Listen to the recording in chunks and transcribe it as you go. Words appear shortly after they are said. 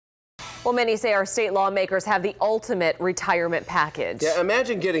Well, many say our state lawmakers have the ultimate retirement package. Yeah,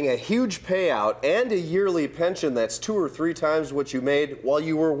 imagine getting a huge payout and a yearly pension that's 2 or 3 times what you made while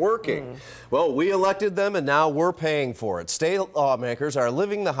you were working. Well, we elected them and now we're paying for it. State lawmakers are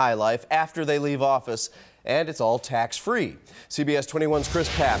living the high life after they leave office, and it's all tax-free. CBS 21's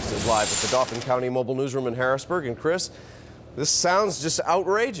Chris Pabst is live at the Dauphin County Mobile Newsroom in Harrisburg. And Chris, this sounds just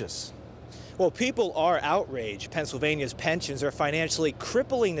outrageous. Well, people are outraged. Pennsylvania's pensions are financially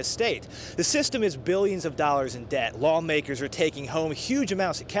crippling the state. The system is billions of dollars in debt. Lawmakers are taking home huge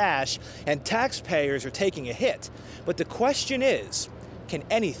amounts of cash, and taxpayers are taking a hit. But the question is, can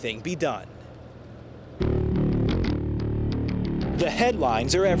anything be done? The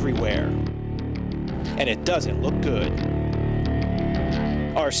headlines are everywhere, and it doesn't look good.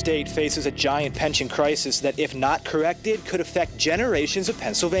 Our state faces a giant pension crisis that, if not corrected, could affect generations of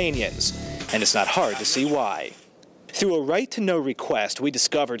Pennsylvanians. And it's not hard to see why. Through a right-to-know request, we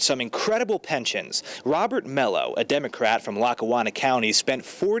discovered some incredible pensions. Robert Mello, a Democrat from Lackawanna County, spent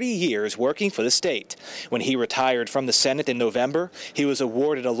 40 years working for the state. When he retired from the Senate in November, he was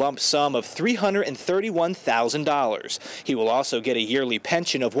awarded a lump sum of $331,000. He will also get a yearly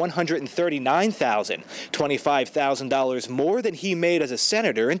pension of $139,000, $25,000 more than he made as a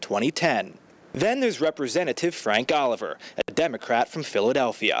senator in 2010. Then there's Representative Frank Oliver, a Democrat from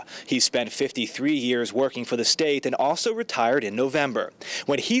Philadelphia. He spent 53 years working for the state and also retired in November.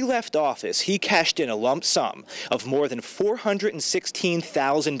 When he left office, he cashed in a lump sum of more than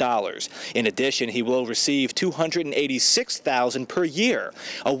 $416,000. In addition, he will receive $286,000 per year,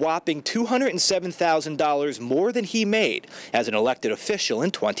 a whopping $207,000 more than he made as an elected official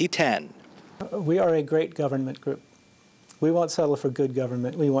in 2010. We are a great government group. We won't settle for good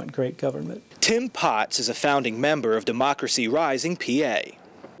government. We want great government. Tim Potts is a founding member of Democracy Rising, PA.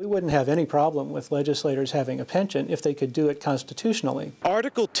 We wouldn't have any problem with legislators having a pension if they could do it constitutionally.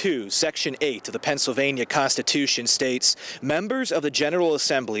 Article 2, Section 8 of the Pennsylvania Constitution states, members of the General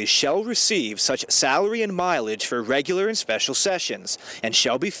Assembly shall receive such salary and mileage for regular and special sessions, and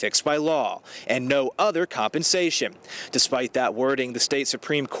shall be fixed by law, and no other compensation. Despite that wording, the state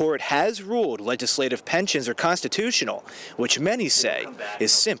Supreme Court has ruled legislative pensions are constitutional, which many say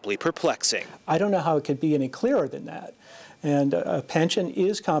is simply perplexing. I don't know how it could be any clearer than that. And a pension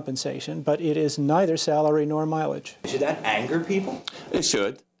is compensation, but it is neither salary nor mileage. Should that anger people? It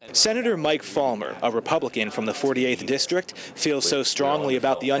should. Senator Mike Falmer, a Republican from the 48th District, feels so strongly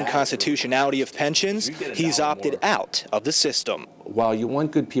about the unconstitutionality of pensions, he's opted out of the system. While you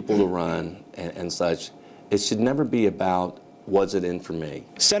want good people to run and such, it should never be about was it in for me.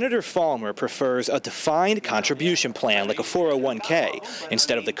 Senator Falmer prefers a defined contribution plan like a 401k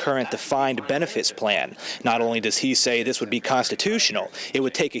instead of the current defined benefits plan. Not only does he say this would be constitutional, it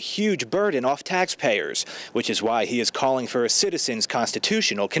would take a huge burden off taxpayers, which is why he is calling for a citizens'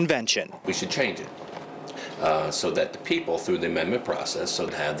 constitutional convention. We should change it so that the people, through the amendment process,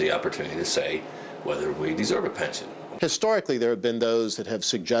 have the opportunity to say whether we deserve a pension. Historically, there have been those that have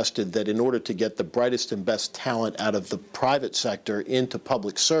suggested that in order to get the brightest and best talent out of the private sector into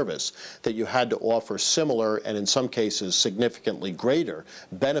public service, that you had to offer similar and in some cases significantly greater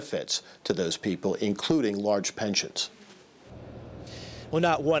benefits to those people, including large pensions. Well,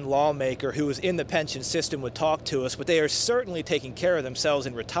 not one lawmaker who is in the pension system would talk to us, but they are certainly taking care of themselves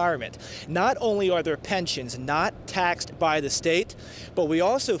in retirement. Not only are their pensions not taxed by the state, but we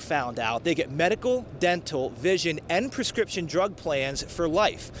also found out they get medical, dental, vision, and prescription drug plans for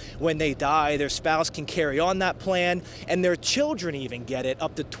life. When they die, their spouse can carry on that plan, and their children even get it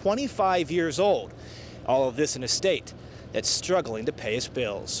up to 25 years old. All of this in a state that's struggling to pay its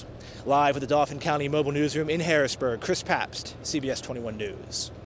bills. Live at the Dauphin County Mobile Newsroom in Harrisburg, Chris Pabst, CBS 21 News.